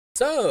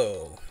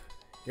So,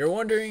 you're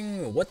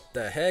wondering what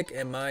the heck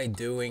am I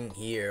doing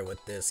here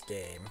with this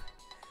game?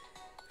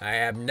 I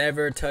have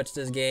never touched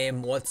this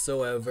game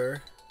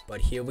whatsoever,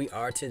 but here we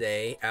are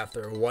today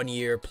after 1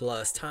 year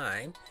plus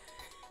time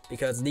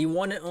because the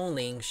one and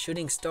only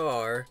shooting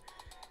star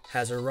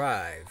has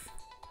arrived.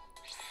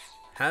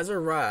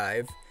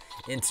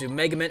 Into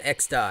Megaman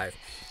X Dive.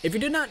 If you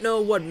do not know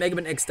what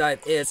Megaman X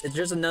Dive is, it's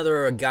just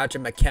another gacha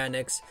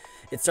mechanics.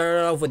 It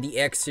started off with the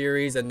X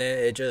series and then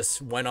it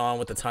just went on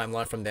with the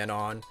timeline from then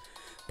on.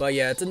 But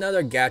yeah, it's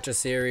another gacha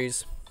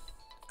series.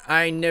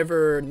 I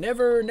never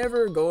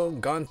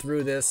gone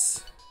through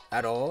this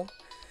at all.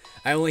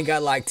 I only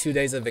got like 2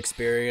 days of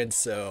experience,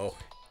 so.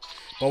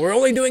 But we're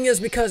only doing this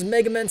because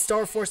Megaman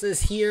Star Force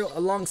is here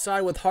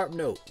alongside with Harp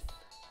Note.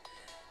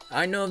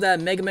 I know that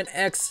Megaman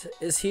X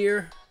is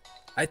here.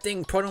 I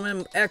think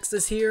Protoman X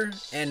is here,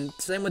 and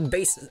same with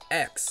Base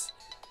X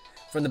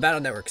from the Battle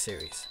Network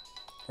series.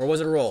 Or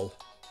was it a roll?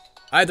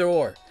 Either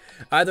or.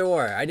 I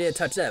didn't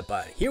touch that,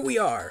 but here we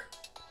are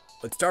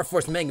with Star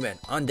Force Megaman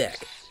on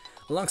deck,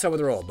 alongside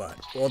with Roll, but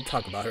we'll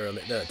talk about her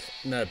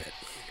another bit.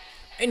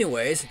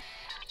 Anyways,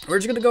 we're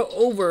just gonna go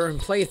over and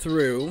play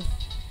through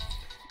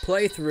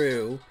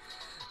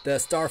the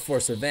Star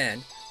Force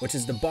event, which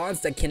is the bonds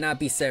that cannot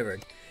be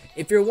severed.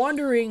 If you're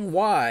wondering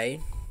why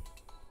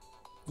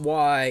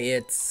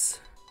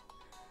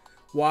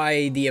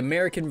the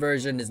American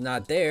version is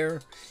not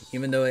there,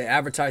 even though it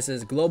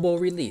advertises global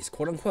release,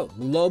 quote unquote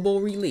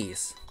global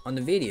release on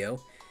the video,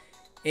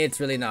 it's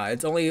really not.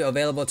 It's only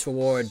available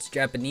towards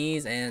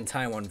Japanese and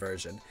Taiwan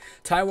version.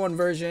 Taiwan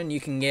version you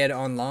can get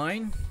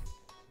online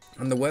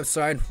on the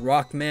website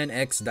Rockman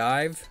X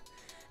Dive,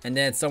 and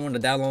then some of the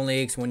download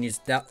links when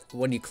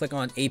you click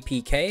on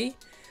APK.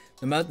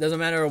 Doesn't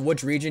matter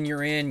which region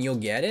you're in, you'll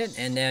get it,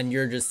 and then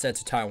you're just set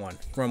to Taiwan.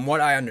 From what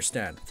I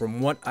understand.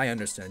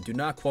 Do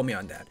not quote me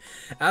on that.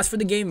 As for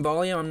the game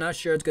volume, I'm not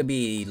sure it's gonna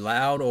be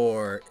loud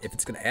or if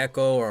it's gonna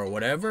echo or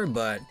whatever,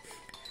 but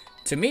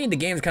to me the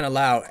game's kind of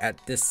loud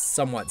at this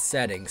somewhat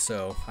setting.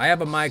 So I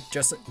have a mic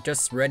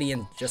just ready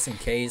and just in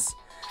case.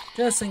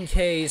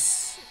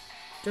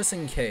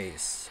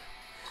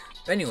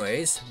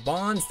 Anyways,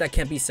 bonds that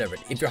can't be severed.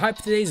 If you're hyped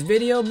for today's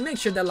video, make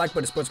sure that like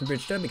button sports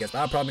computer done because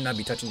I'll probably not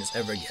be touching this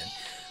ever again.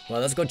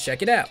 Well, let's go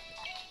check it out.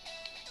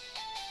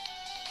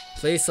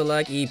 Please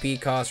select EP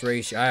cost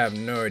ratio. I have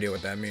no idea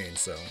what that means,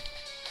 so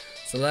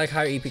select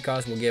higher EP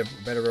cost will give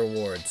better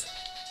rewards.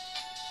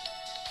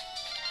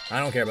 I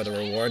don't care about the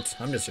rewards.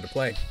 I'm just here to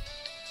play.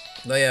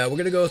 But yeah, we're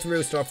gonna go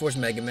through Star Force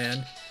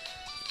Megaman.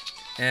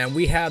 And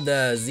we have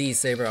the Z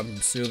Saber, I'm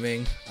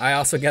assuming. I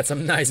also got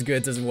some nice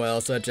goods as well,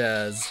 such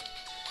as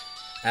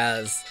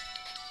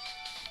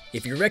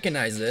if you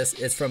recognize this,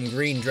 it's from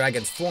Green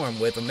Dragon's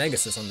form with a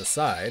Megasis on the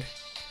side.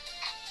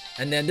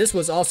 And then this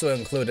was also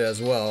included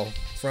as well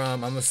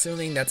from, I'm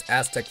assuming that's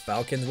Aztec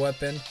Falcon's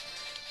weapon.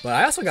 But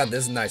I also got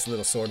this nice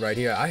little sword right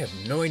here. I have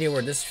no idea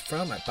where this is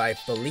from, but I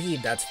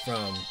believe that's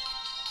from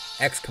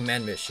X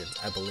Command missions,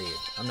 I believe.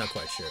 I'm not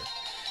quite sure.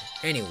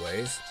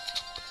 Anyways,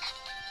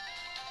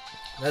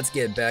 let's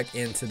get back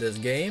into this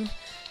game.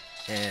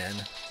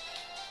 And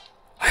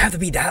I have to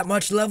be that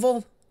much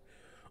level?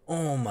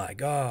 Oh my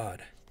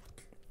god.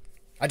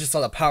 I just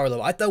saw the power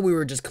level. I thought we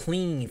were just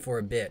clean for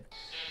a bit.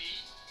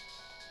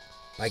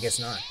 I guess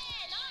not.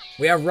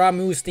 We have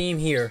Ramu's theme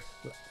here.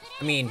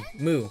 I mean,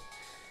 Moo.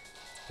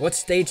 What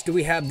stage do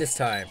we have this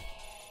time?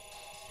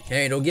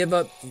 Hey, don't give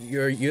up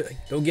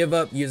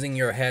using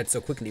your head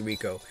so quickly,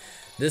 Rico.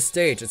 This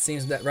stage, it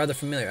seems that rather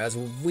familiar, as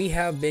we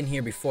have been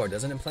here before,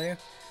 doesn't it, player?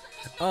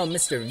 Oh,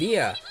 Mr.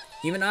 Via.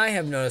 Even I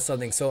have noticed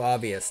something so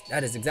obvious.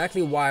 That is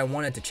exactly why I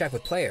wanted to check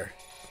with player.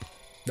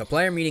 The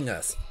player meeting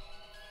us.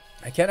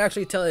 I can't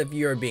actually tell if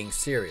you're being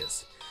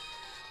serious.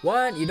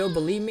 What? You don't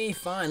believe me?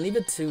 Fine, leave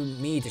it to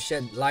me to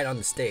shed light on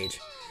the stage.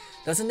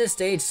 Doesn't this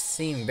stage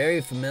seem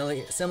very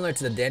similar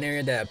to the den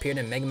area that appeared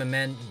in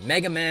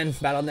Megaman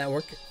Battle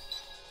Network?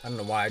 I don't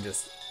know why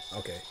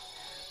okay.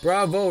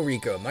 Bravo,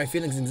 Rico. My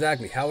feelings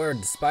exactly. However,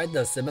 despite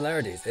the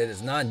similarities, it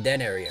is not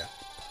den area.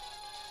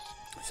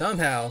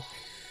 Somehow,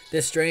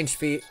 this stage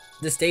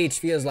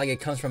feels like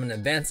it comes from an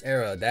advanced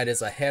era that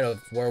is ahead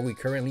of where we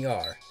currently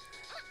are.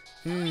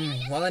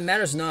 Well, it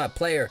matters not,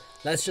 player.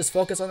 Let's just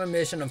focus on the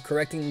mission of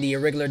correcting the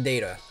irregular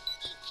data.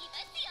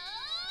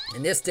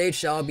 And this stage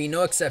shall be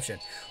no exception.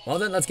 Well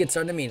then, let's get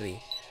started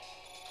immediately.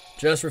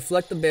 Just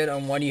reflect a bit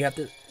on what you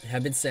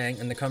have been saying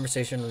in the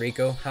conversation,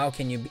 Rico. How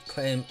can you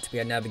claim to be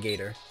a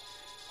navigator?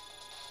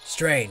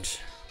 Strange.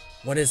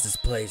 What is this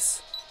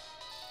place?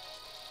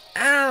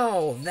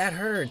 Ow! That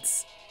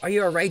hurts. Are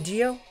you alright,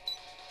 Gio?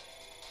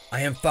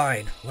 I am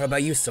fine. What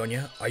about you,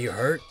 Sonia? Are you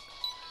hurt?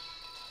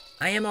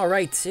 I am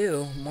alright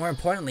too. More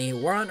importantly,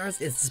 where on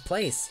earth is this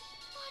place?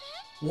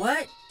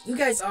 What? You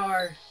guys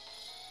are...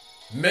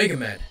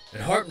 Megaman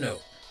and Harp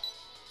Note.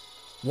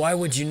 Why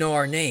would you know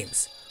our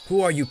names?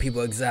 Who are you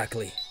people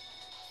exactly?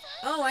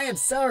 Oh, I am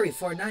sorry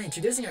for not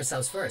introducing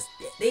ourselves first.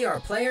 They are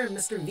player and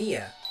Mr.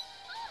 Via.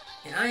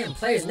 And I am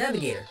player's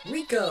navigator,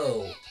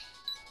 Rico.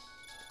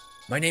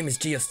 My name is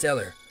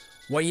Geostellar.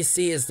 What you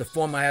see is the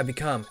form I have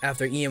become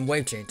after EM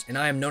wave change, and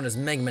I am known as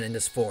Megaman in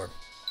this form.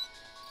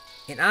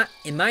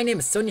 And my name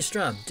is Sonia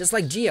Strum. Just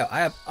like Geo, I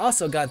have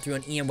also gone through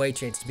an EM wave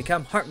change to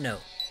become Heart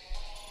Note.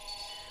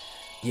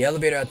 The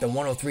elevator at the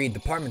 103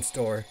 department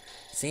store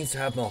seems to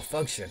have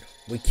malfunctioned.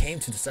 We came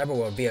to the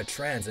cyberworld via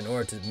trans in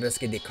order to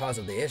investigate the cause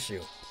of the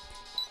issue.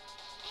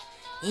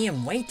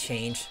 EM wave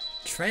change?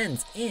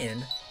 Trends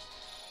in?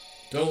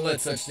 Don't let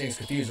such things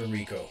confuse you,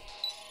 Rico.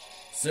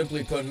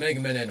 Simply put,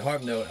 Megaman and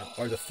Heart Note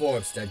are the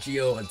forms that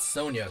Geo and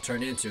Sonia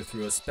turned into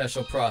through a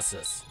special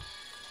process.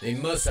 They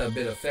must have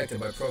been affected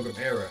by program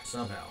error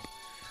somehow.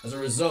 As a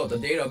result, the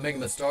data of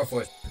Megaman Star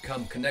Force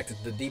become connected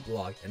to the deep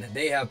log, and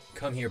they have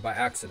come here by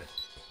accident.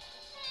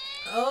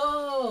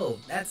 Oh,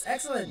 that's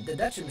excellent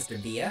deduction, Mr.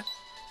 Via.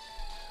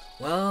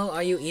 Well,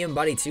 are you EM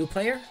Body 2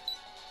 player?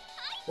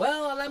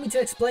 Well, allow me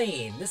to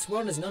explain. This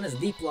world is known as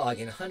Deep Log,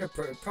 and 100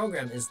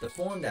 program is the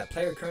form that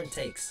player current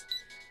takes.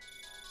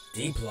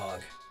 Deep Log?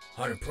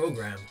 100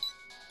 program?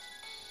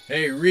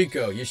 Hey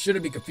Rico, you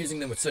shouldn't be confusing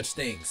them with such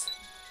things.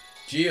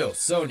 Geo,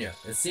 Sonia,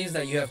 it seems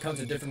that you have come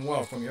to a different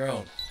world from your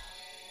own.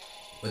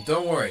 But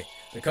don't worry,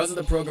 because of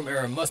the program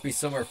error must be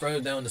somewhere further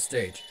down the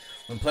stage.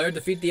 When players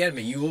defeat the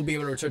enemy, you will be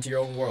able to return to your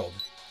own world.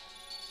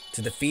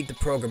 To defeat the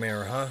program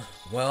error, huh?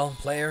 Well,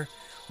 player,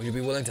 would you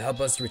be willing to help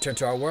us to return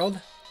to our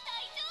world?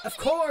 Of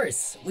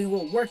course! We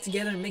will work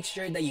together and make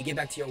sure that you get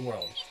back to your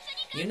world.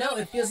 You know,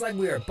 it feels like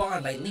we are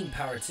bonded by link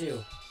power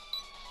too.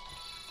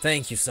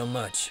 Thank you so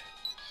much.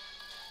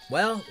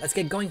 Well, let's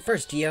get going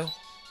first, Geo.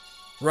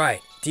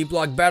 Right, Deep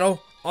Log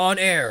battle on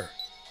air.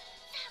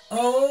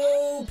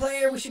 Oh,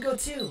 player, we should go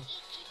too.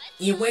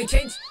 EM wave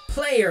change,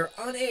 player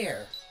on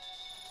air.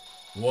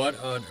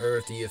 What on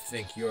earth do you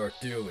think you're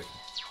doing?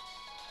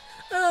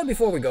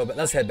 Before we go, but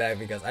let's head back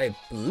because I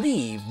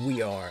believe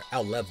we are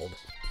out-leveled.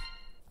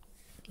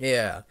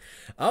 Yeah,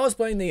 I was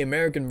playing the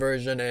American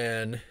version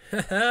and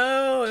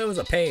oh, it was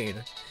a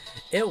pain.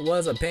 It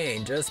was a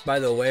pain just by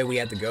the way we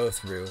had to go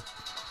through.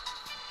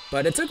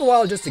 But it took a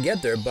while just to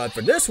get there, but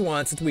for this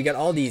one, since we got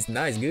all these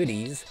nice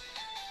goodies,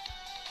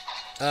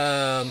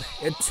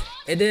 it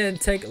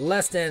didn't take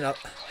less than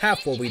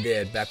half what we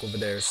did back over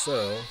there,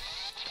 so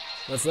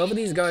let's level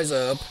these guys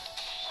up.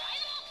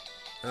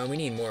 We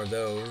need more of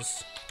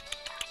those.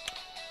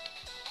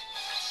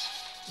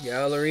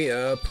 Gallery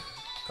up.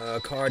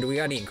 Card, do we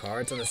got any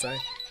cards on the side?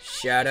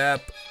 Shut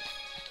up.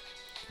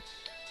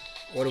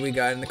 What do we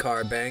got in the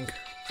card bank?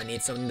 I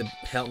need something to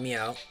help me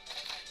out.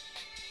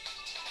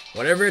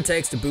 Whatever it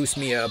takes to boost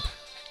me up.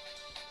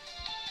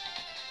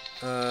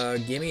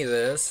 Give me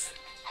this.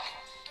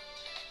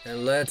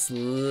 And let's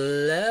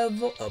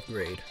level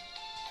upgrade.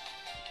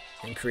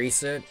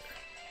 Increase it.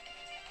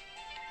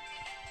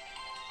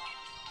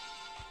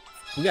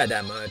 We got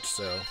that much,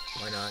 so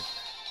why not?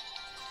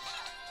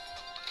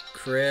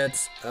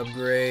 Crits,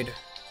 upgrade.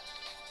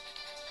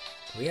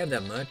 Do we have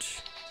that much?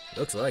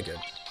 Looks like it.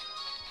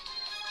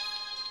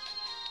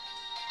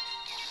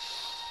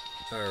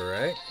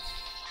 Alright.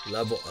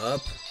 Level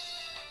up.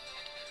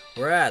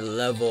 We're at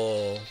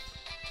level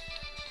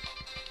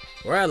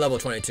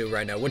 22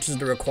 right now, which is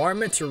the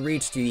requirement to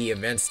reach the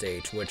event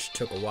stage, which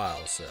took a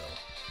while, so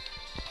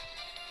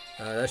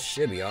that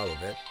should be all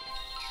of it.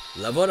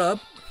 Level it up.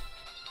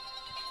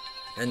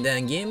 And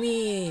then give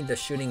me the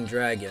shooting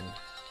dragon.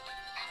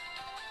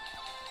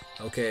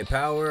 Okay,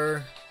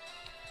 power.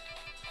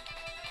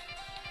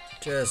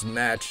 Just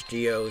match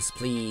Geos,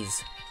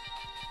 please.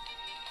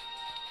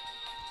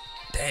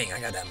 Dang, I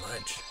got that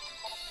much.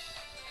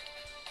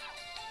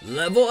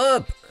 Level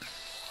up!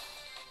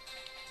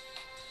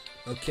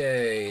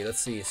 Okay, let's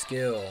see,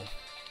 skill.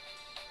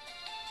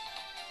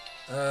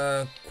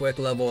 Quick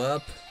level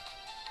up.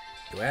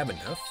 Do I have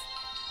enough?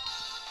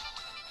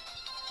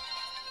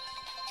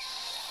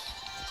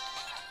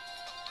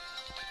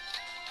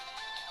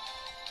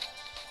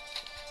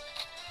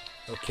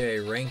 Okay,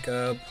 rank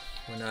up.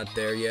 We're not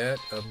there yet.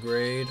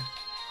 Upgrade.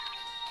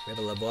 We have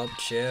to level up.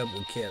 Chip.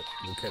 We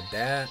kept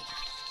that.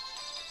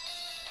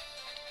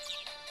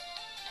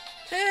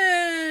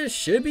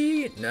 Should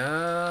be.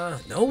 Nah.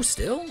 No,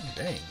 still?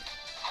 Dang.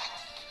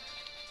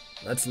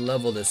 Let's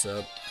level this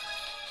up.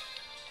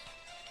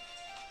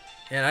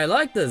 And I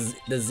like the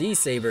Z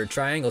Saber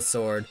Triangle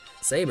Sword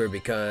Saber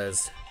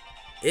because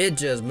it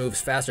just moves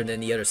faster than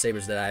the other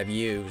sabers that I've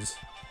used.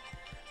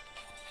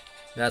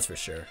 That's for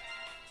sure.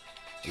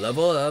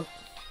 Level up.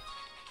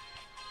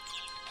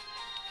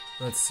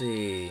 Let's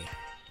see.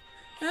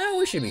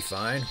 We should be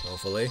fine,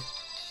 hopefully.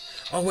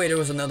 Oh wait, there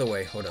was another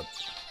way. Hold up.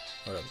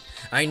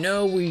 I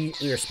know we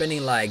are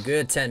spending like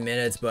good 10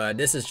 minutes, but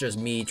this is just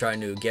me trying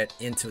to get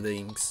into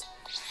things.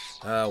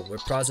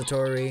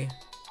 Repository.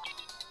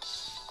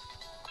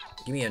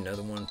 Give me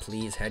another one,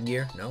 please.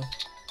 Headgear? No?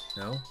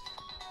 No?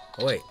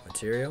 Oh wait,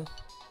 material?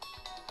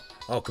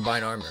 Oh,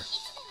 combined armor.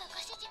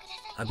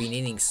 I'll be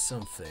needing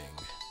something.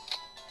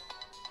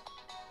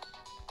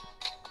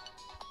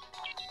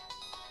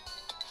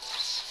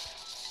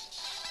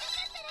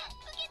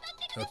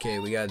 Okay,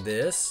 we got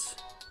this.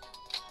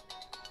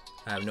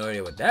 I have no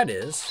idea what that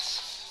is.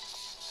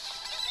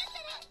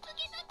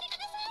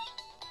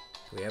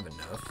 We have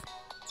enough.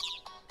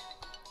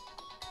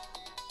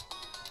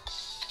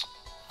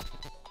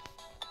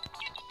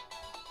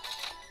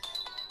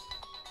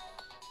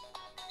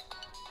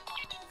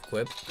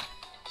 Equip.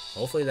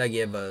 Hopefully that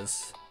gave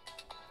us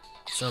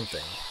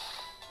something.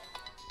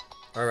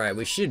 Alright,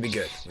 we should be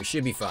good. We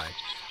should be fine.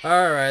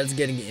 Alright, let's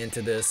get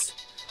into this.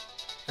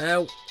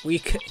 We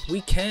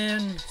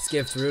can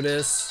skip through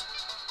this.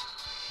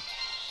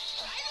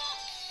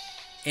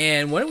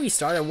 And when we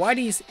started, why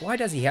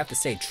does he have to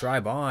say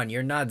tribe on?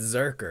 You're not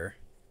Zerker.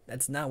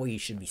 That's not what you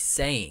should be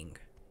saying.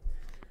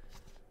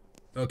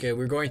 Okay,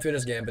 we're going through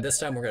this game, but this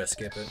time we're gonna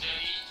skip it.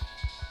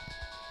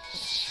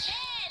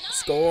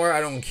 Score, I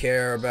don't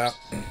care about.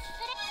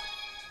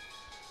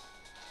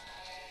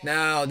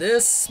 Now,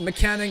 this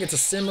mechanic, it's a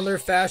similar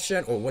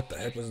fashion. Oh, what the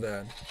heck was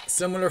that?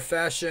 Similar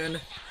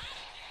fashion.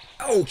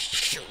 Oh,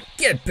 shoot,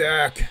 get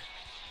back.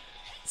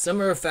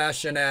 Similar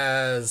fashion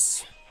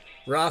as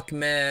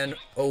Rockman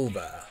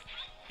Ova.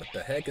 What the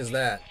heck is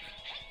that?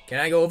 Can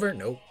I go over?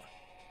 Nope.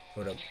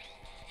 Hold up.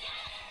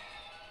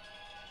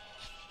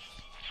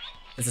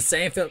 It's the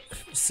same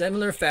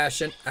similar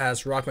fashion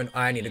as Rockman.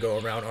 I need to go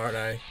around, aren't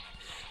I?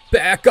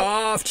 Back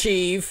off,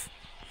 Chief.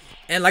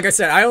 And like I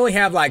said, I only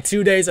have like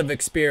 2 days of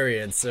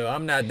experience, so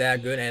I'm not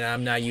that good and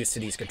I'm not used to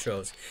these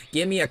controls.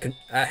 Give me a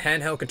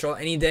handheld control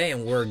any day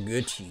and we're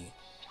Gucci.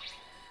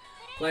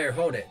 Player,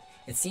 hold it.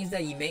 It seems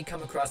that you may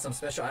come across some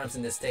special items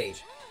in this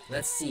stage.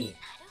 Let's see.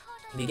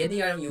 If you get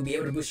the item, you'll be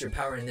able to boost your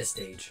power in this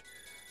stage.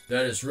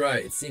 That is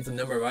right. It seems a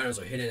number of items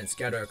are hidden and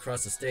scattered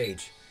across the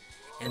stage.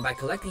 And by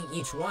collecting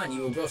each one,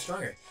 you will grow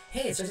stronger.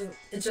 Hey, it's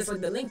just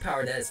like the Link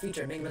power that is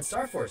featured in Megaman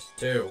Star Force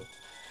 2.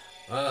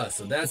 Ah,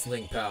 so that's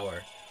Link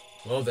power.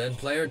 Well then,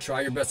 player,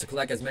 try your best to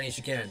collect as many as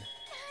you can.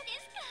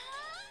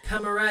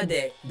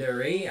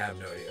 Camaraderie? I have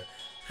no idea.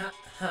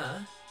 Huh?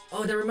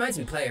 Oh, that reminds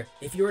me, player.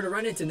 If you were to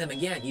run into them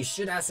again, you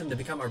should ask them to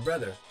become our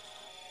brother.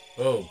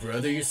 Oh,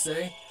 brother, you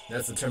say?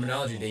 That's the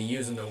terminology they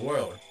use in the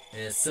world,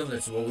 and it's similar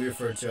to what we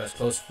refer to as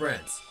close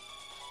friends.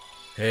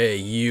 Hey,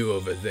 you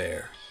over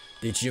there.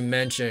 Did you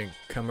mention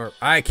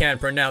I can't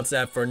pronounce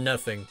that for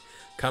nothing.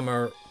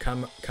 Camaraderie.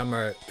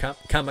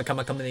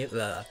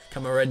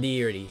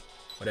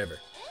 Whatever.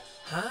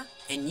 Huh?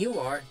 And you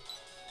are?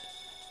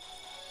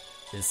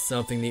 Is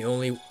something the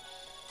only...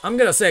 I'm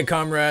gonna say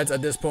comrades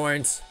at this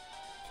point.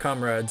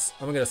 Comrades.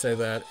 I'm gonna say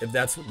that, if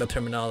that's the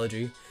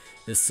terminology.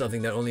 Is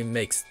something that only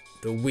makes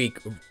the weak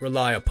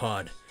rely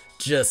upon.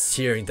 Just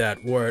hearing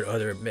that word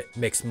other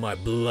makes my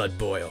blood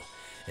boil,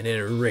 and it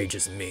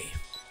enrages me.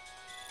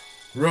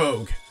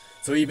 Rogue.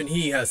 So even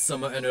he has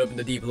somehow ended up in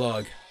the deep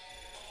log.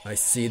 I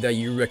see that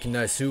you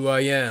recognize who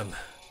I am.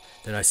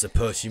 Then I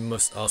suppose you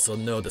must also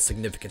know the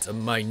significance of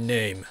my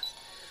name.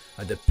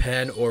 I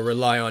depend or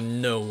rely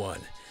on no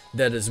one.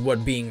 That is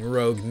what being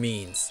Rogue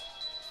means.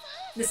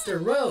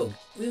 Mr. Rogue,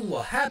 we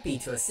will happy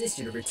to assist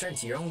you to return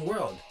to your own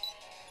world.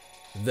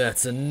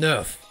 That's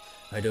enough.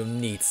 I don't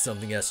need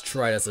something as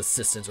tried as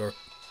assistants or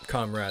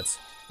comrades.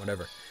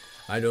 Whatever.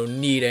 I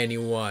don't need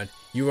anyone.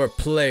 You are a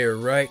player,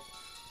 right?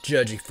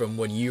 Judging from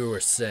what you were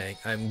saying,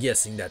 I'm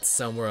guessing that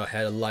somewhere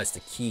ahead lies the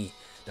key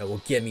that will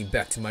get me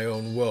back to my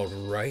own world,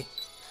 right?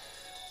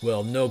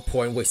 Well, no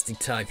point wasting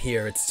time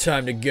here. It's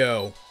time to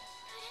go.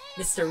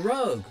 Mr.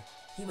 Rogue,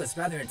 he was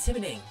rather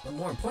intimidating, but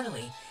more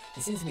importantly,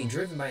 he seems to be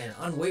driven by an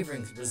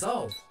unwavering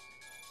resolve.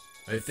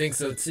 I think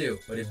so too,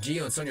 but if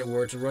Gio and Sonia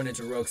were to run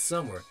into Rogue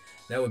somewhere,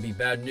 that would be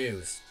bad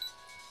news.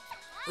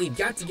 We've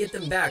got to get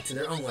them back to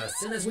their own world as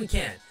soon as we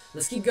can.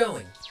 Let's keep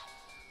going.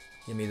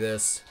 Give me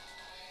this.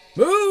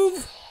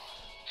 Move!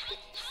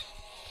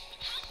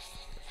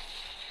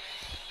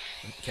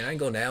 Can I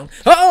go down?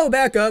 Oh,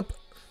 back up!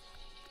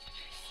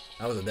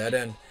 That was a dead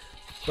end.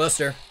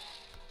 Buster.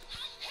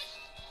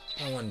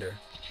 I wonder.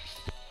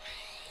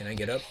 Can I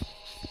get up?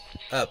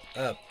 Up.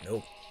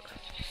 Nope.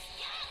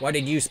 Why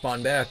did you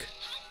spawn back?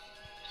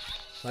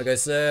 Like I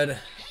said,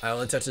 I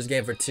only touched this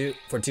game for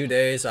two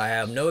days. I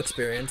have no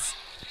experience.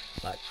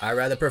 But I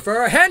rather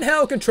prefer a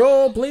handheld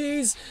control,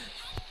 please.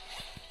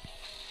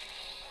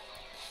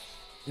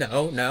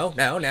 No.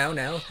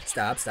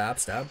 Stop.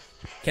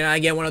 Can I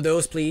get one of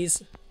those,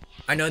 please?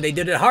 I know they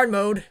did it hard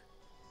mode.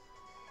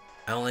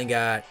 I only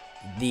got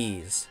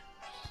these.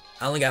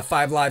 I only got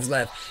 5 lives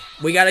left.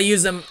 We gotta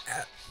use them.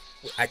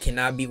 I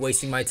cannot be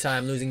wasting my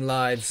time losing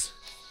lives.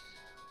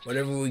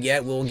 Whatever we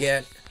get, we'll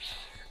get.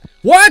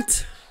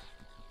 What?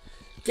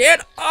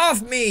 Get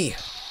off me!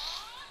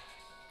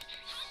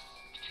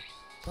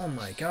 Oh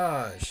my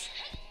gosh.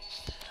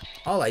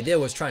 All I did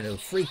was trying to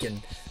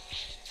freaking...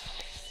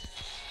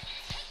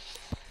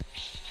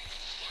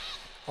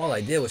 All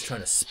I did was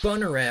trying to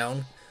spin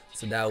around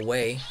so that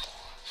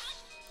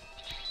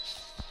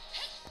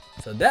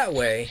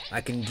way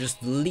I can just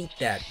delete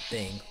that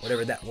thing,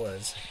 whatever that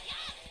was.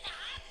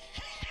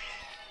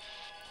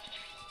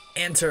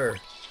 Enter.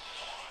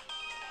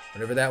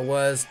 Whatever that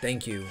was,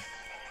 thank you.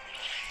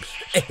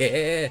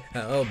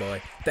 Oh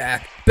boy.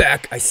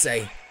 Back, I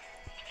say.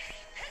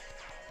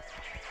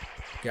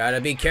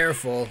 Gotta be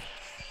careful.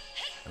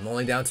 I'm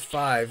only down to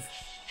 5.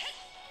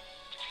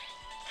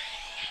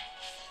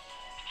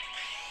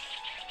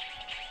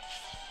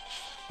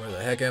 Where the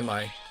heck am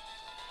I?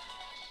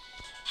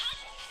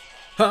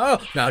 Oh,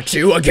 not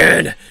you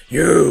again!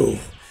 You!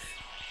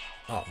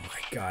 Oh my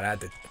god, I had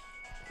to...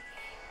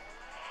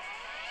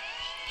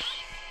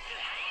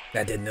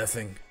 That did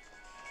nothing.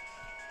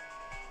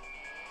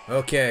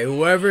 Okay,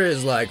 whoever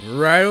is like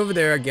right over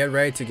there, get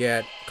ready to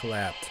get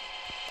clapped.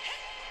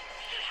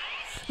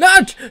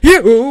 Not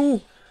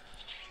you!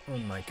 Oh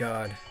my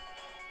god.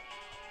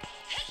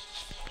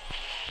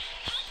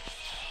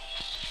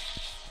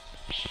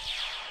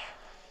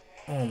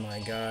 Oh my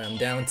god, I'm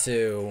down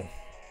to...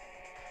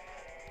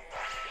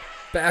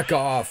 Back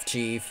off,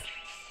 Chief.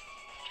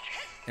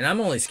 And I'm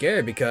only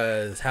scared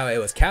because how it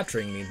was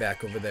capturing me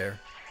back over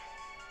there.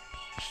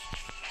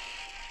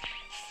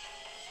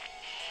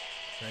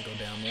 Can I go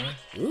down more?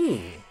 Ooh.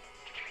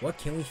 What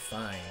can we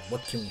find?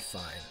 What can we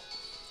find?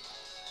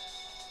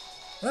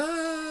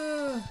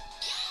 Ah!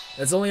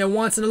 That's only a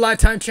once in a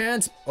lifetime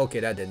chance?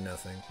 Okay, that did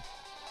nothing.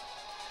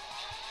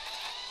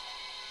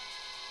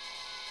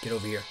 Get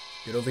over here.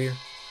 Get over here.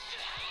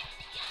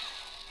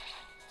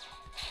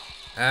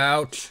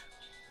 Ouch.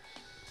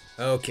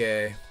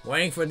 Okay.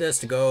 Waiting for this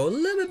to go a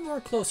little bit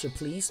more closer,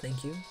 please.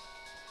 Thank you.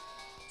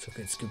 So we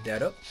can scoop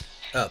that up.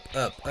 Up,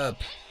 up, up.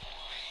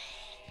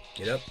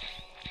 Get up.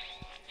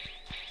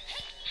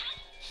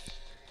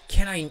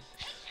 Can I...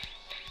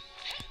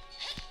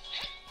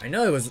 I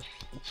know it was...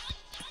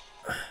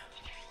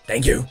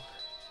 Thank you.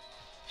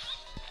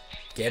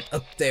 Get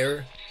up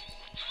there.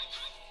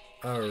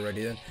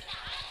 Alrighty then.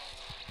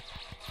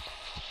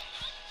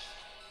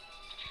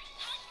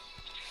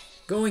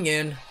 Going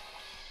in.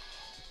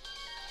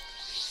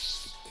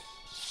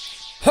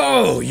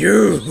 Oh,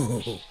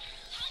 you!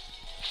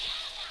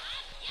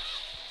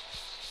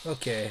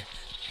 Okay.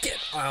 Get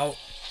out.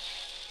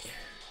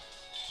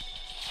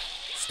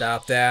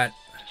 Stop that.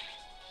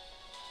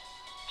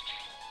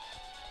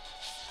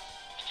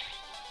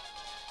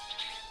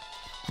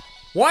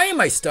 Why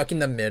am I stuck in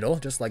the middle?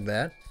 Just like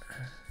that.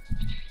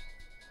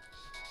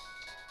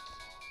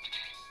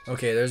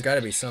 Okay, there's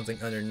gotta be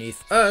something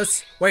underneath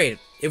us. Wait,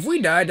 if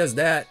we die, does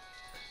that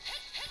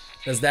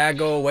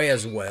go away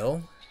as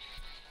well?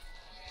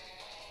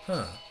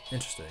 Huh,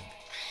 interesting.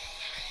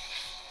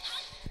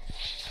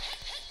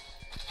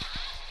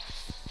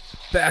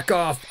 Back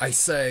off, I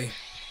say.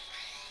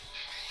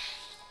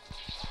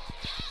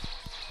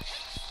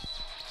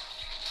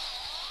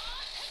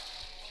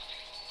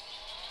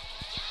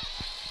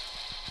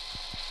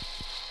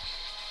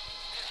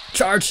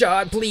 Charge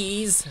shot,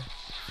 please.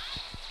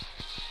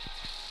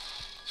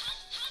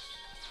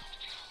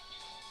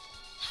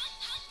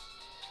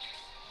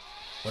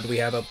 What do we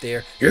have up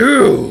there?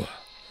 You!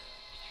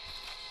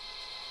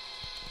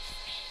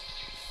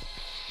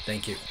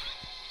 Thank you.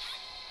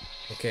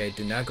 Okay,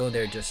 do not go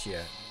there just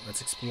yet.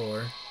 Let's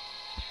explore.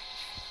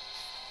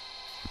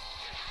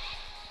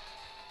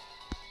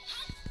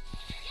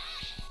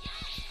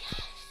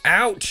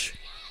 Ouch!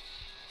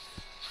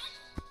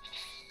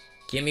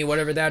 Give me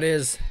whatever that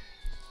is.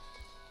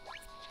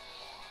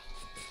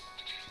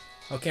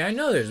 Okay, I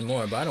know there's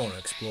more, but I don't want to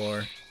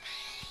explore.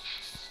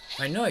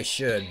 I know I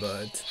should,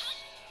 but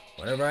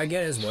whatever I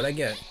get is what I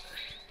get.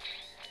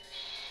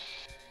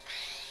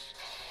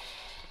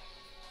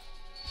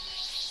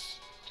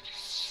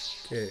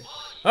 Okay.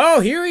 Oh,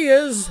 here he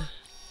is!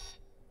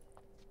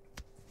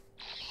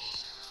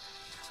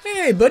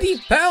 Hey, buddy,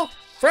 pal,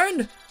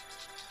 friend!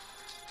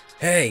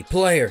 Hey,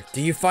 player,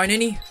 do you find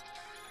any?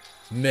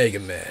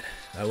 Megaman,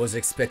 I was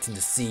expecting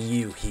to see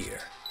you here.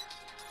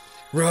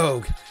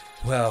 Rogue,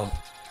 well,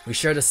 we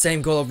share the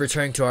same goal of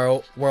returning to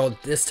our world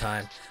this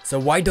time, so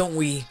why don't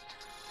we...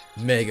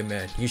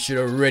 Megaman, you should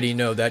already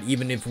know that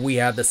even if we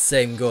have the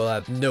same goal, I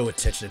have no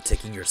intention of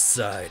taking your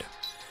side.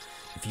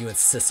 If you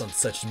insist on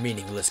such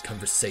meaningless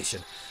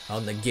conversation, I'll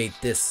negate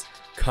this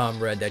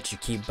comrade that you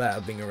keep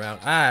babbling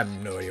around. I have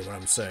no idea what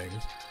I'm saying.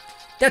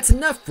 That's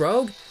enough,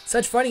 Rogue!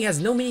 Such fighting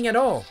has no meaning at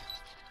all.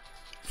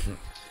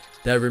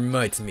 That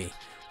reminds me,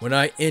 when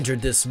I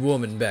injured this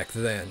woman back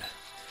then,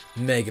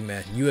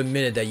 Megaman, you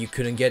admitted that you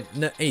couldn't get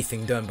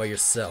anything done by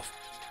yourself.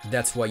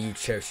 That's why you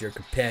cherish your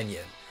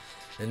companion.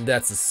 And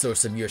that's the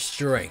source of your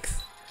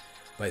strength.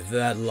 By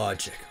that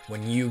logic,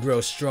 when you grow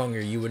stronger,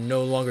 you would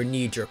no longer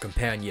need your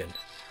companion.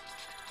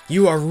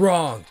 You are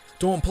wrong!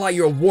 Don't imply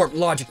your warped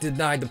logic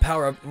denied the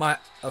power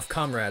of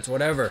comrades,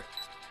 whatever.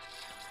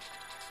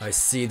 I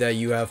see that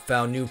you have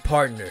found new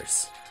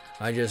partners.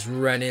 I just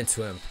ran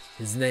into him.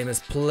 His name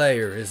is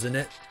Player, isn't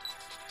it?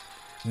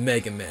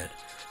 Megaman,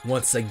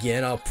 once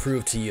again I'll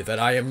prove to you that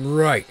I am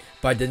right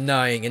by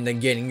denying and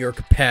negating your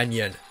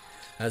companion.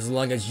 As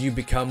long as you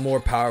become more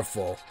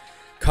powerful,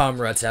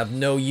 comrades have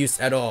no use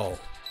at all.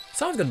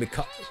 Someone's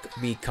gonna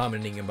be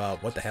commenting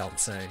about what the hell I'm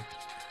saying.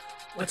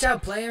 Watch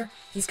out, Player.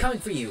 He's coming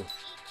for you.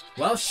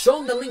 Well, show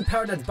him the link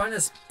power that binds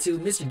us to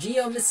Mr.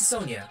 Geo and Mrs.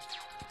 Sonia.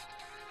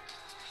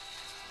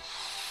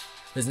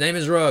 His name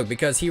is Rogue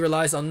because he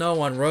relies on no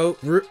one.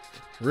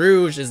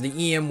 Rouge is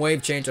the EM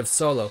wave change of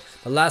Solo,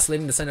 the last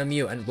living descendant of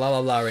Mew, and blah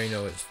blah blah. I already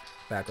know his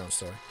background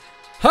story.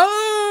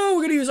 Oh,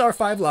 we're gonna use our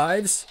 5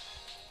 lives.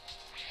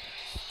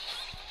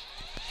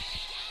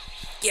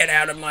 Get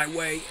out of my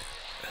way.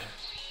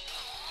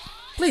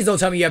 Please don't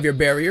tell me you have your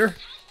barrier.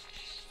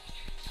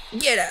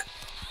 Get out.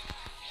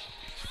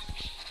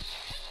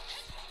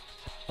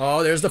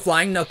 Oh, there's the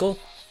flying knuckle.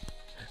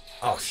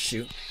 Oh,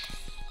 shoot.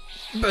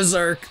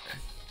 Berserk.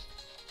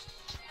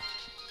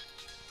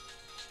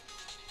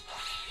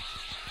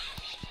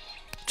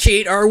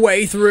 Cheat our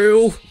way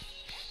through.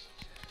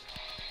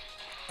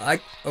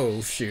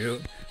 Oh,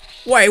 shoot.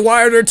 Wait,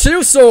 why are there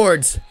two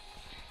swords?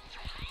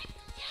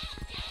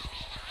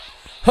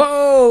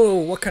 Oh,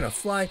 what kind of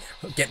fly?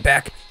 Get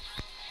back.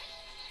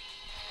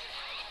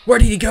 Where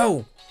did he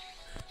go?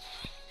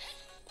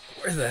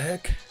 Where the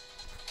heck?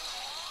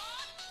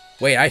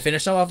 Wait, I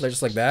finished them off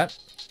just like that?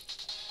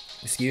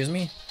 Excuse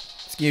me?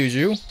 Excuse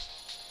you?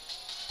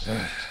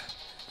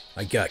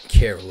 I got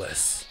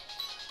careless.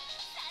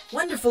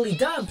 Wonderfully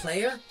done,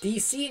 player. Do you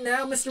see it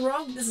now, Mr.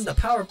 Rogue? This is the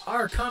power of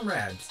our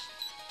comrades.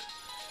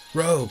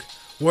 Rogue,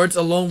 words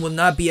alone will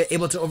not be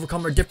able to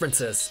overcome our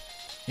differences.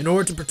 In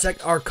order to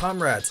protect our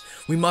comrades,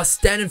 we must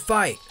stand and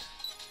fight.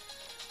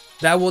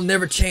 That will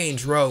never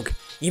change, Rogue.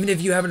 Even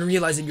if you haven't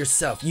realized it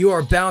yourself, you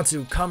are bound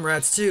to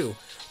comrades too.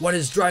 What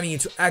is driving you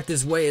to act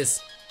this way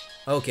is...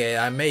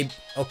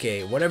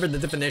 Okay, whatever the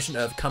definition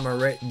of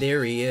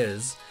camaraderie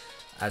is,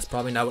 that's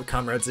probably not what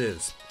comrades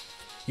is.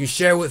 You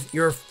share with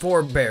your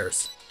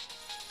forebears.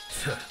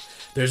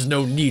 There's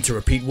no need to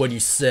repeat what you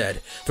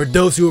said. For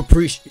those who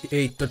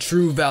appreciate the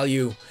true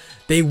value,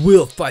 they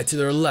will fight to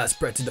their last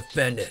breath to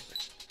defend it.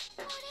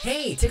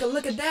 Hey, take a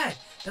look at that.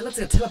 That looks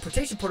like a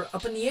teleportation portal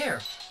up in the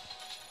air.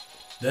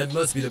 That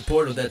must be the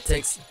portal that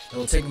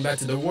will take them back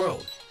to their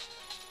world.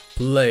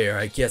 Player,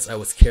 I guess I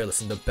was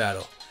careless in the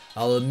battle.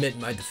 I'll admit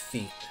my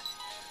defeat.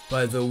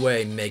 By the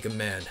way,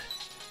 Megaman,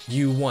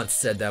 you once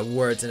said that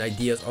words and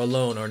ideas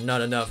alone are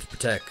not enough to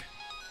protect.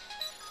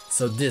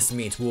 So this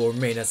means we will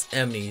remain as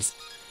enemies,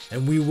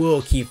 and we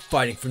will keep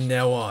fighting from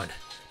now on,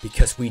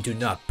 because we do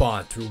not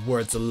bond through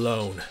words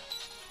alone.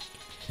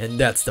 And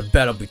that's the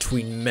battle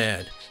between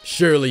men.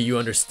 Surely you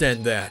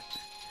understand that.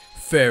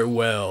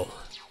 Farewell.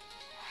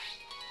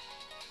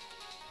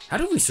 How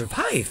do we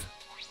survive?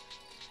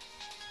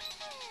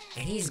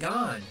 And he's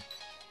gone.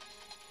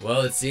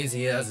 Well, it seems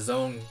he has his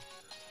own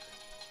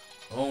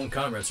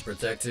comrades to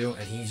protect too,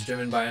 and he's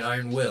driven by an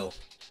iron will.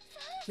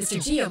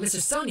 Mr. Geo, Mr.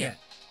 Sonia.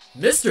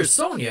 Mr.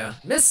 Sonia?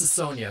 Mrs.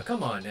 Sonia,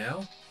 come on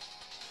now.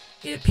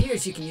 It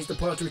appears you can use the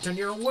portal to return to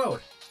your own world.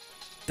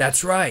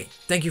 That's right.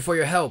 Thank you for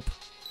your help.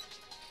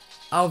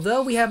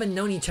 Although we haven't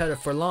known each other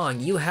for long,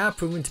 you have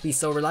proven to be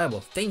so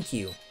reliable. Thank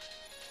you.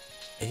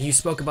 And you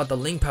spoke about the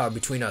link power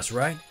between us,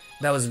 right?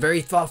 That was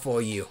very thoughtful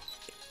of you.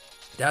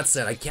 That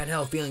said, I can't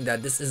help feeling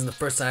that this isn't the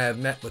first time I have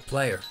met with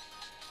Player.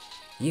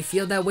 You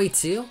feel that way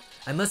too?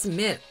 I must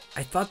admit,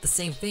 I thought the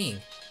same thing.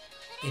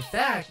 In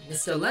fact,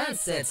 Mr. Lan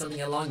said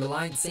something along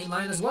the same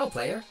line as well,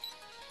 player.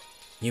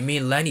 You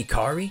mean Len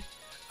Ikari?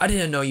 I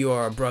didn't know you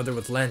are a brother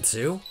with Len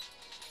too.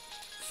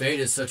 Fate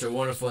is such a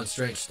wonderful and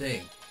strange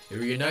thing. It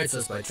reunites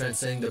us by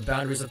transcending the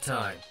boundaries of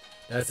time.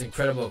 That's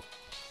incredible.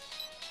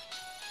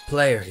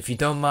 Player, if you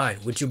don't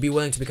mind, would you be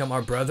willing to become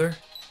our brother?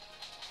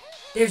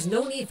 There's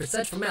no need for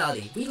such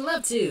formality. We'd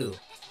love to.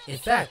 In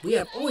fact, we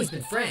have always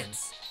been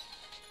friends.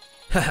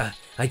 Haha,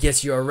 I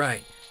guess you are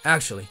right.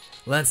 Actually,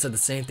 Len said the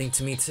same thing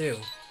to me too.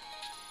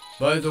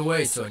 By the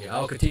way, Sonia,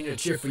 I'll continue to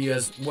cheer for you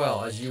as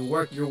well as you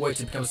work your way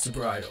to become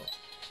Super Idol.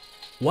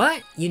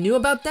 What? You knew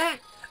about that?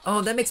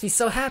 Oh, that makes me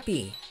so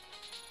happy.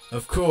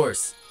 Of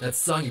course. That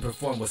song you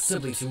performed was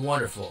simply too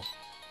wonderful.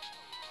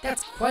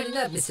 That's quite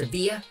enough, Mr.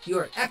 Villa. You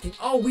are acting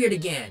all weird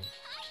again.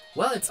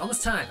 Well, it's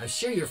almost time. I'm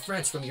sure your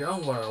friends from your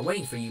own world are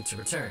waiting for you to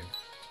return.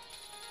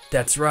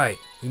 That's right.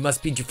 We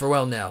must bid you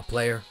farewell now,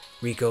 Player,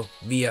 Rico,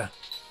 Villa.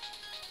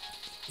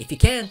 If you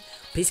can,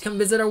 please come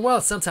visit our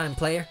world sometime,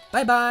 player.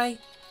 Bye-bye.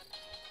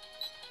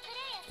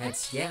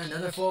 That's yet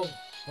another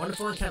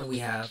wonderful encounter we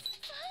have.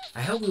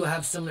 I hope we will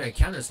have similar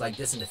encounters like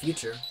this in the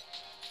future.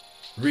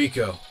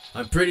 Rico,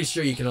 I'm pretty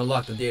sure you can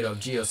unlock the data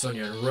of Geo,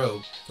 Sonia, and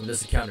Rogue from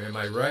this encounter, am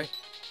I right?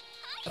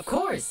 Of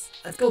course.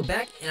 Let's go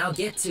back and I'll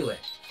get to it.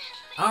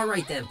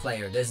 Alright then,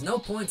 player. There's no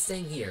point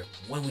staying here.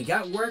 When we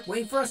got work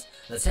waiting for us,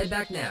 let's head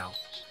back now.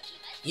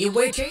 In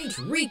way change,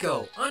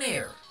 Rico, on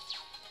air.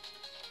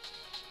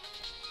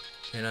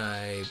 Can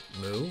I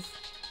move?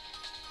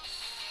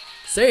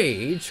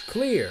 Sage,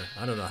 clear.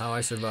 I don't know how I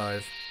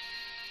survive.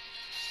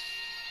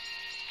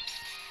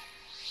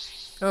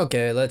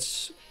 Okay,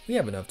 we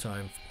have enough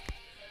time.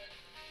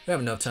 We have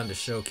enough time to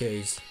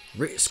showcase.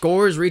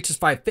 Scores reaches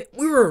 5.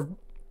 We were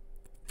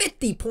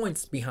 50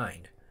 points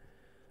behind.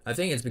 I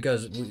think it's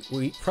because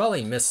we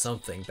probably missed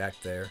something back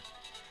there.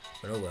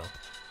 But oh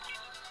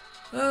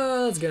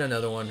well. Let's get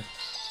another one.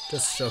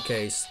 Just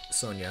showcase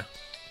Sonia.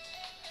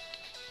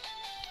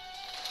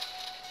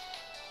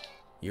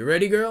 You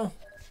ready, girl?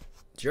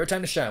 It's your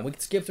time to shine. We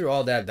can skip through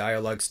all that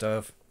dialogue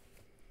stuff.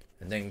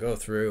 And then go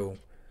through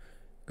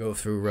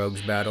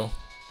Rogue's battle.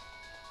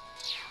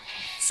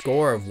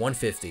 Score of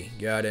 150.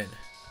 Got it.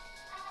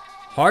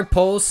 Hard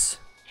pulse.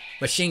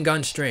 Machine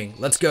gun string.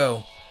 Let's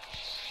go.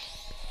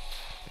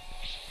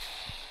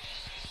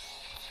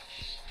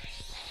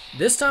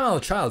 This time I'll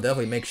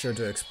definitely make sure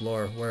to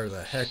explore where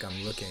the heck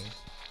I'm looking.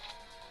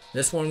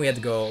 This one we had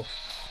to go.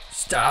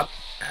 Stop.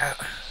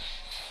 Ah.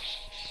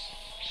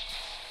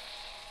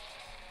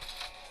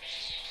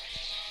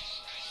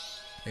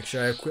 Make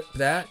sure I equip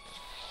that.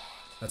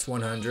 That's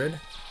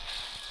 100.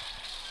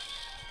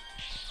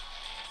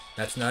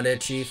 That's not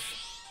it, Chief.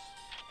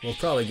 We'll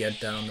probably get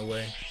down the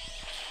way.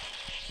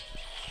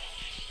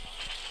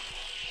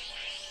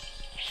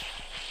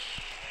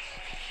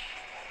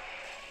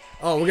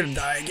 Oh, we're gonna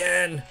die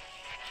again.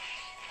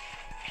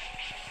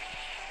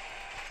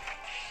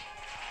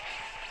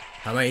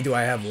 How many do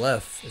I have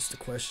left is the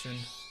question.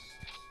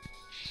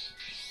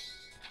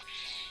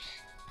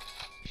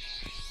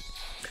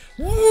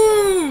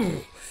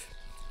 Woo!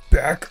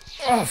 Back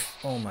off!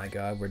 Oh my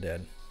god, we're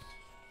dead.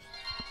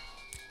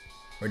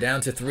 We're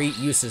down to 3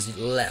 uses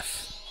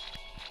left.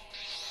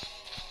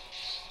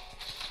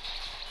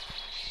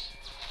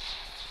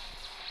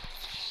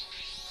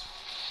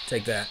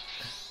 Take that.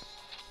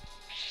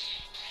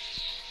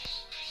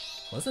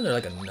 Wasn't there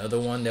like another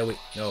one that we...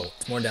 No,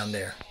 it's more down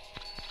there.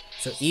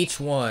 So each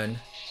one...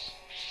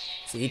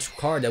 So each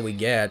card that we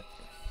get...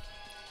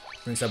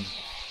 brings up...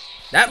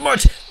 that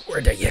much! Where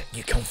the heck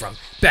you come from?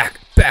 Back!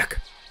 Back!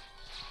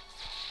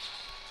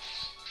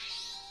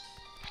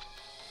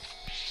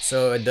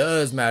 So it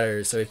does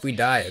matter. So if we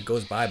die, it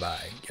goes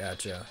bye-bye.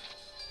 Gotcha.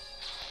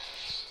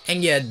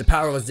 And yet, the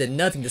Power Levels did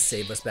nothing to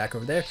save us back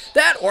over there.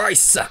 That or I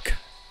suck!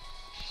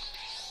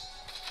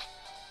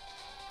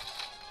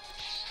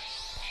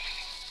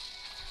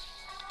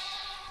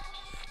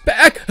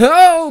 Back!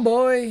 Oh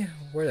boy!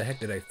 Where the heck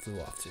did I flew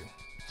off to?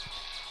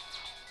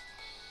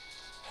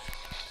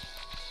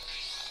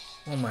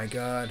 Oh my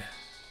god.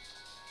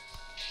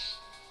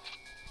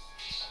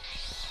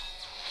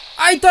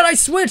 I thought I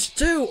switched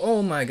too!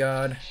 Oh my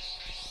god.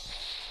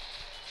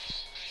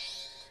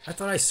 I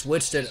thought I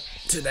switched it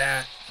to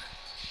that.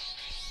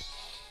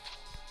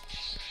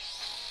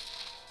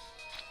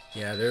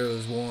 Yeah, there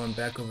was one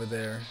back over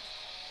there.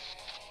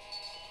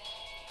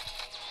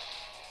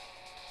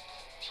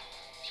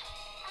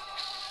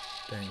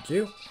 Thank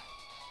you.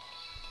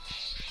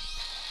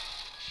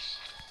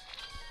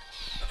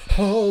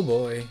 Oh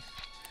boy.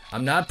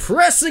 I'm not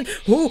pressing.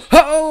 Ooh,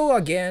 oh,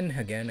 again.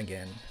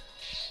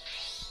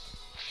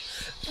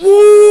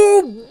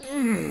 Woo!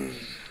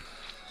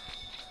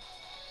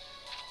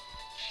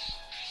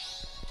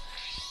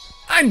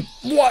 I'm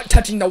what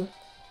touching the.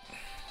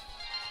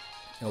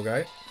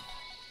 Okay.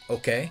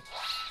 Okay.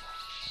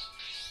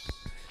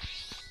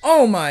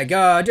 Oh my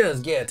god,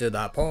 just get to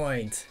the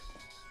point.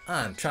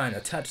 I'm trying to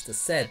touch the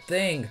said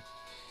thing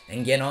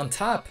and get on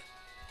top.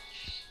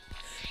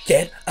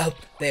 Get up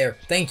there.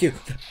 Thank you.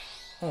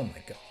 Oh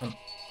my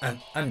god.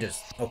 I'm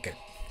just okay.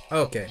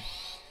 Okay.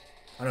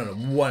 I don't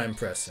know what I'm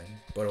pressing,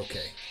 but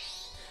okay.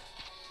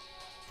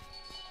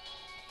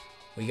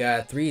 We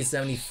got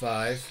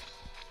 375.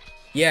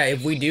 Yeah,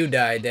 if we do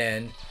die,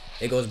 then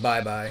it goes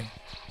bye-bye.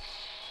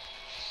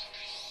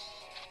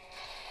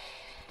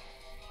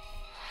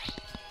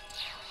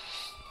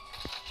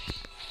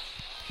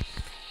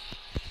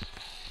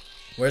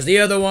 Where's the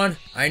other one?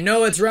 I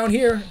know it's around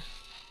here.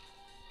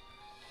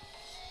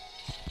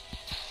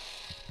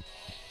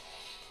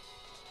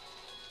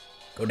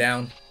 Go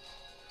down.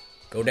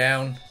 Go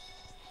down.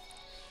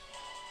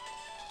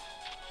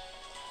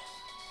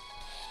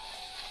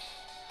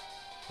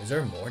 Is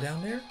there more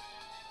down there?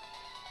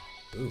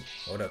 Ooh,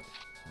 hold up.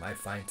 Might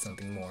find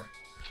something more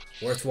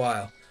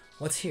worthwhile.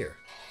 What's here?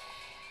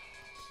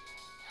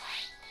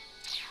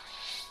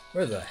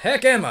 Where the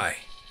heck am I?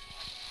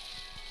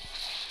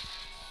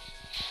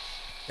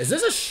 Is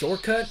this a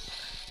shortcut?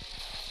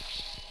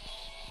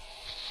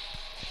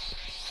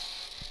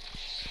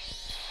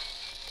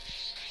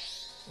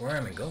 Where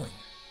am I going?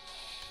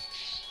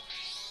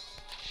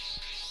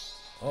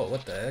 Oh,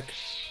 what the heck?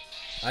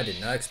 I did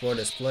not explore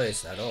this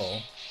place at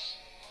all.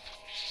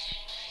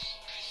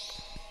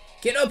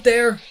 Get up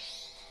there!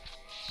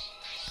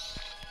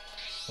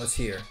 What's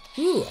here?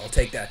 Ooh, I'll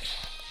take that.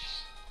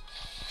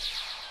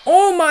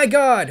 Oh my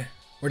god!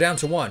 We're down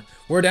to 1.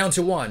 We're down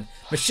to 1.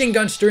 Machine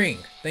gun string.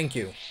 Thank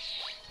you.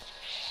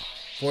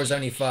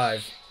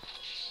 475.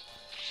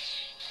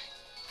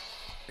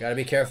 Gotta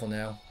be careful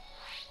now.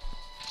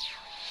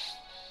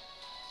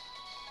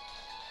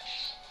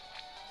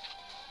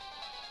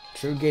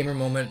 True gamer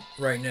moment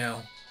right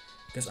now.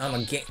 Because I'm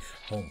a game.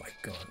 Oh my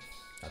god.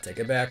 I'll take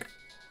it back.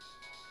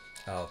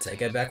 I'll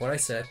take it back what I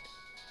said.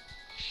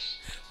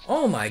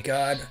 Oh my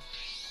god.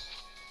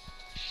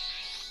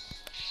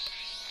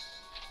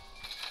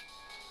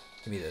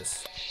 Give me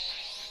this.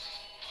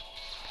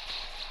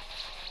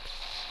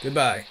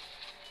 Goodbye.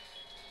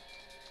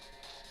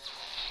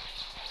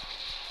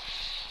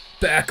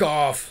 Back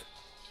off.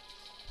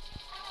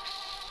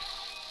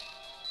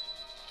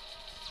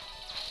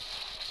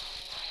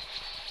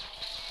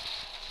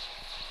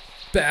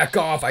 Back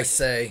off, I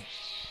say.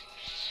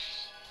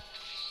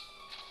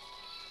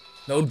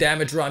 No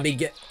damage on me.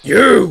 Get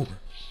you.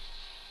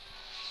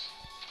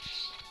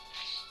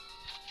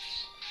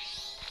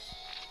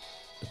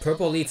 The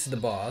purple leads to the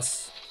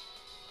boss.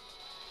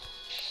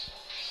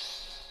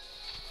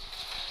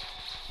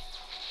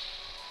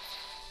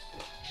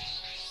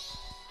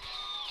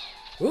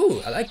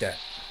 Ooh, I like that.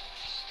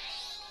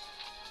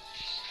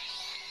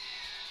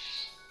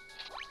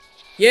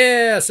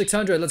 Yeah,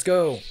 600. Let's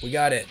go. We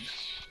got it.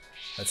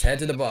 Let's head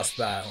to the boss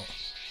battle.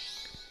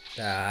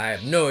 I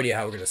have no idea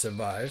how we're gonna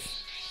survive.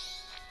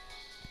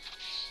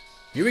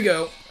 Here we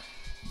go.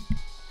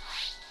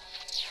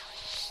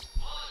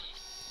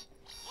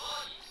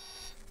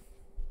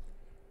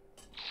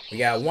 We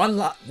got one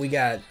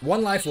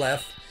life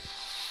left.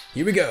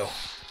 Here we go.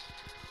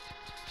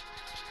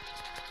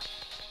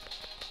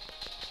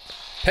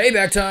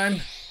 Payback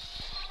time.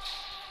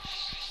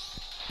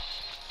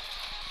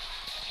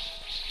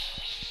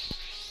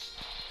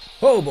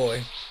 Oh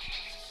boy.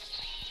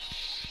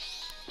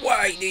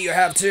 Why do you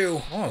have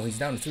two? Oh, he's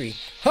down to 3.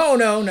 Oh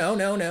no, no,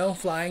 no, no.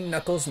 Flying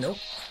knuckles, nope.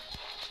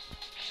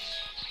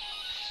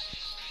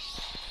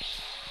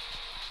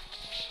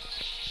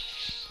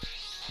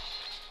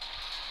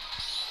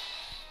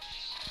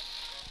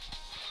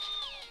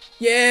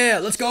 Yeah,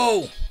 let's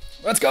go.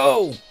 Let's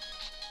go.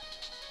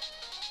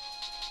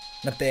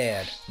 Not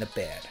bad, not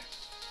bad.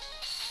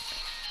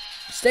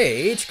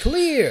 Stage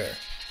clear.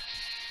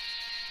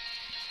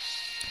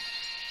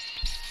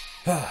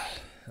 That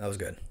was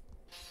good.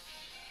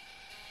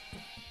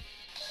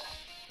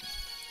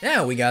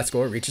 Now we got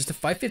score reaches to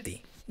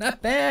 550.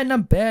 Not bad,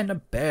 not bad,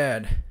 not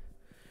bad.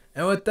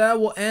 And with that,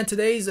 we'll end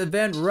today's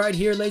event right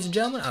here, ladies and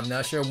gentlemen. I'm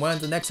not sure when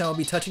the next time I'll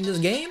be touching this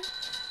game.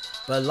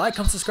 But like,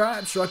 comment,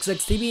 subscribe,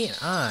 ShirakoZXTV, and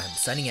I'm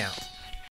signing out.